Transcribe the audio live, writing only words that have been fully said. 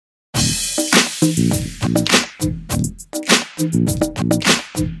Welcome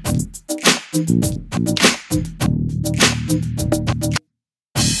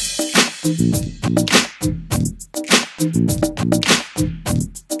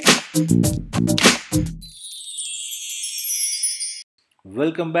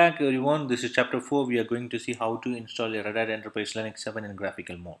back everyone, this is chapter 4. We are going to see how to install a Redhat Enterprise Linux 7 in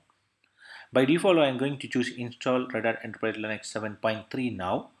graphical mode. By default I am going to choose install Redhat Enterprise Linux 7.3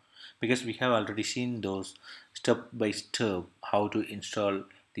 now, because we have already seen those step by step how to install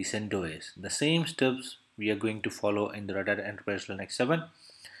the Centos. The same steps we are going to follow in the Redhat Enterprise Linux 7.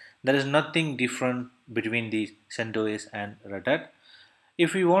 There is nothing different between the Centos and Redhat.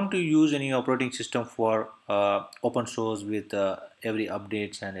 If we want to use any operating system for open source with every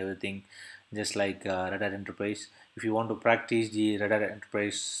updates and everything, just like Redhat Enterprise, if you want to practice the Redhat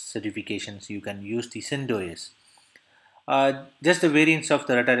Enterprise certifications, you can use the CentOS. Just the variants of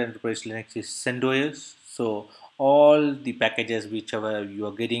the Redhat Enterprise Linux is CentOS. So all the packages whichever you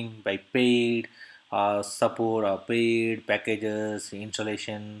are getting by paid support or paid packages,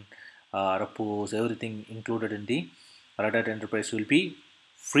 installation, repos, everything included in the Redhat Enterprise will be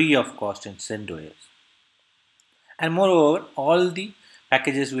free of cost in CentOS. And moreover, all the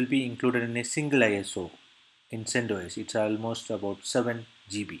packages will be included in a single ISO in CentOS. It's almost about 7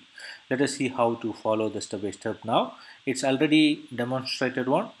 GB. Let us see how to follow the step by step now. It's already demonstrated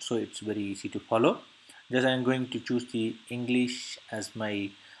one, so it's very easy to follow. Just I'm going to choose the English as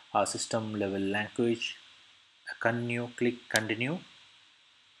my system level language. Continue, click continue.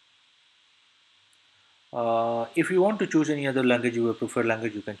 If you want to choose any other language, your preferred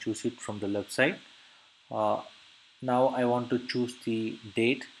language, you can choose it from the left side. Now I want to choose the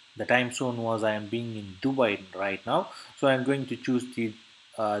date. The time zone was I am being in Dubai right now, so I am going to choose the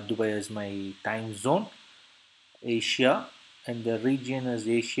Dubai as my time zone, Asia, and the region is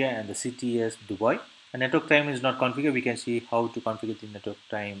Asia, and the city is Dubai. And network time is not configured. We can see how to configure the network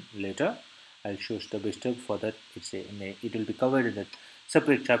time later. I'll show step by step. For that, it will be covered in a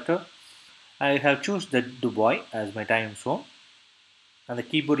separate chapter. I have choose the Dubai as my time zone, and the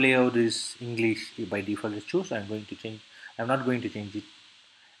keyboard layout is English by default is choose. I'm not going to change it.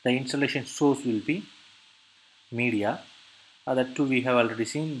 The installation source will be media. That too we have already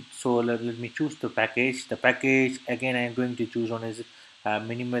seen. So let me choose the package. The package again I am going to choose on is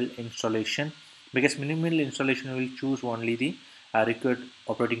minimal installation, because minimal installation will choose only the required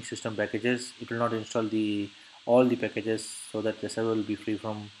operating system packages. It will not install all the packages, so that the server will be free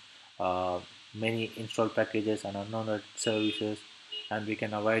from many installed packages and unknown services, and we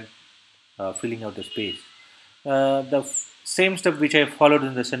can avoid filling out the space. The same step which I followed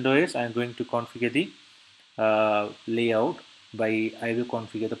in the CentOS, I am going to configure the layout by I will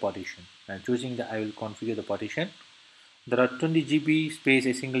configure the partition. And choosing the I will configure the partition. There are 20 GB space,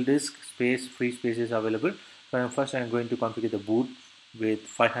 a single disk space, free space is available. So first I am going to configure the boot with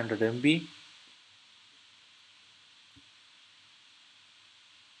 500 MB.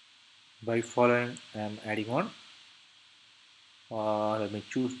 By following I am adding on. Let me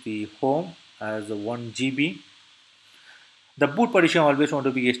choose the home as a 1 GB. The boot partition always want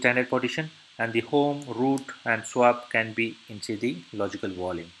to be a standard partition, and the home, root and swap can be inside the logical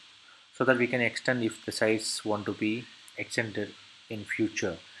volume, so that we can extend if the size want to be extended in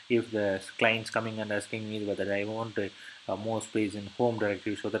future. If the client's coming and asking me whether I want more space in home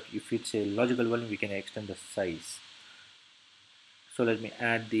directory, so that if it's a logical volume we can extend the size. So let me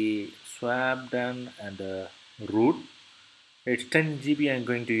add the swap done and the root. It's 10 GB I'm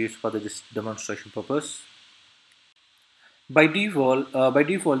going to use for this demonstration purpose. By default,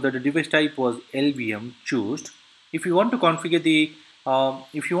 the device type was LVM choose. If you want to configure the,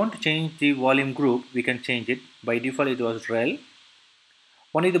 if you want to change the volume group, we can change it. By default, it was rel.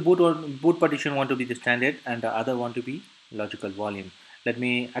 Only the boot partition want to be the standard, and the other want to be logical volume. Let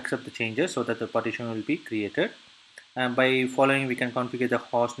me accept the changes so that the partition will be created. And by following, we can configure the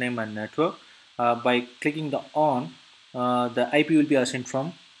host name and network. By clicking the on, the IP will be assigned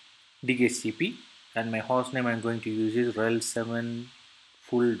from DHCP, and my host name I'm going to use is rel7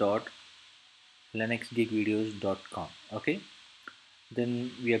 full.linuxgeekvideos.com. Okay,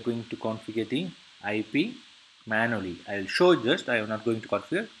 then we are going to configure the IP manually. I'll show just, I am not going to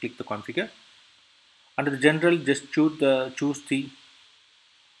configure. Click the configure. Under the general, just choose the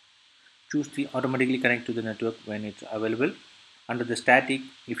automatically connect to the network when it's available. Under the static,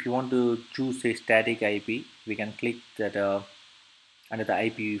 if you want to choose a static IP, we can click that. Under the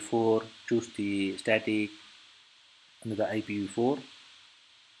IPv4, choose the static. Under the IPv4,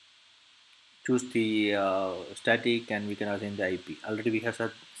 choose the static, and we can assign the IP. Already we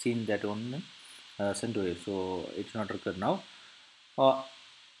have seen that on CentOS, so it's not required now.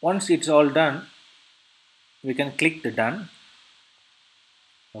 Once it's all done, we can click the done.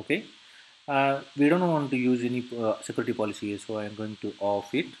 Okay, we don't want to use any security policy here, so I am going to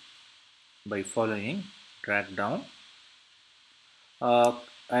off it by following drag down. uh,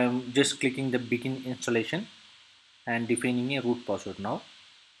 I am just clicking the begin installation and defining a root password. Now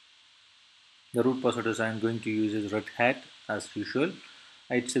the root password is I am going to use is Red Hat as usual.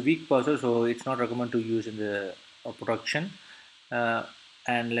 It's a weak password, so it's not recommended to use in the production. uh,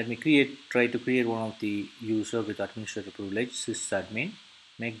 and let me try to create one of the user with administrator privilege, sysadmin.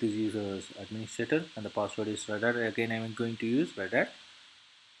 Make this user as administrator and the password is Redhat. Again, I'm going to use Redhat.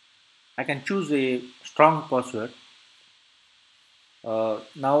 I can choose a strong password.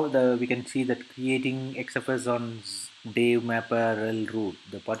 Now we can see that creating XFS on Dave Mapper rel root.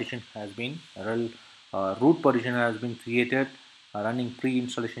 The partition has been rel root partition has been created. Running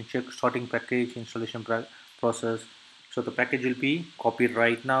pre-installation check, starting package, installation process. So the package will be copied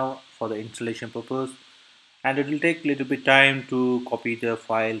right now for the installation purpose, and it will take a little bit time to copy the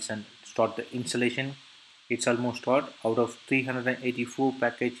files and start the installation. It's almost start. Out of 384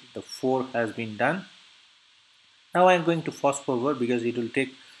 package, the 4 has been done. Now I'm going to fast forward because it will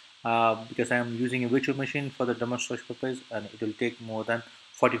take because I am using a virtual machine for the demonstration purpose, and it will take more than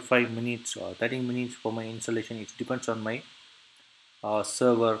 45 minutes or 30 minutes for my installation. It depends on my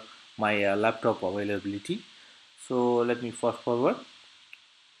server, my laptop availability. So let me fast forward.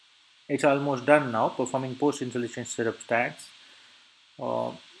 It's almost done now. Performing post installation setup stats.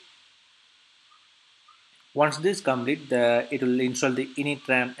 Uh, Once this complete, it will install the init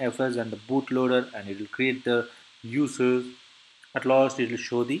RAM FS and the bootloader, and it will create the users. At last, it will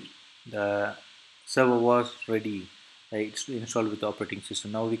show the server was ready. It's installed with the operating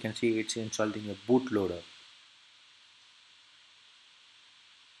system. Now we can see it's installed in a bootloader.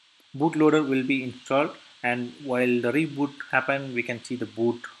 Bootloader will be installed, and while the reboot happen, we can see the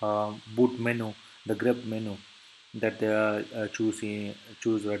boot menu, the grep menu that they are choose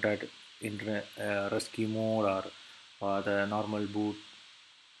Redhat in rescue mode or the normal boot.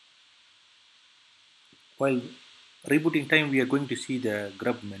 While rebooting time, we are going to see the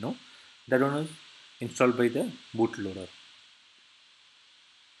grub menu. That one is installed by the bootloader.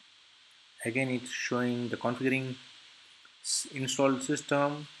 Again, it's showing the configuring installed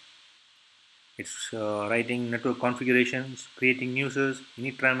system. It's writing network configurations, creating users,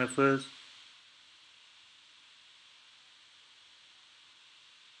 init RAM FS.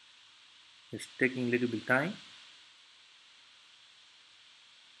 It's taking a little bit time.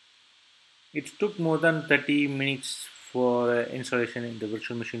 It took more than 30 minutes for installation in the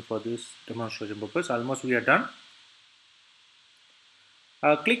virtual machine for this demonstration purpose. Almost we are done.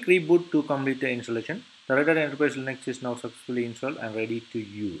 Click reboot to complete the installation. The Redhat Enterprise Linux is now successfully installed and ready to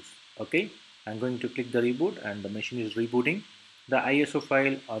use. Okay, I'm going to click the reboot and the machine is rebooting. The ISO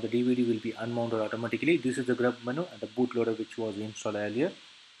file or the DVD will be unmounted automatically. This is the grub menu and the bootloader which was installed earlier.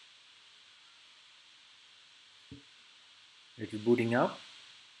 It is booting up.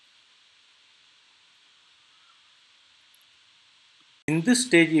 In this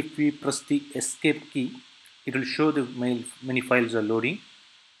stage, if we press the escape key, it will show the many files are loading.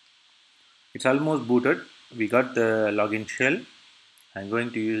 It's almost booted. We got the login shell. I'm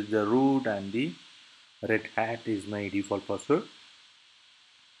going to use the root and the Red Hat is my default password.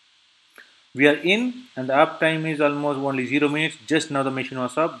 We are in and the uptime is almost only 0 minutes. Just now the machine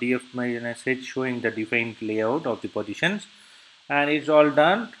was up. DF message showing the defined layout of the partitions, and it's all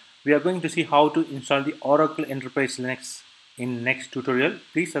done. We are going to see how to install the Oracle Enterprise Linux in next tutorial.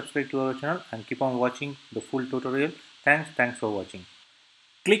 Please subscribe to our channel and keep on watching the full tutorial. Thanks for watching.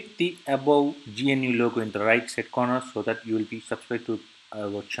 Click the above GNU logo in the right side corner so that you will be subscribed to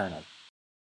our channel.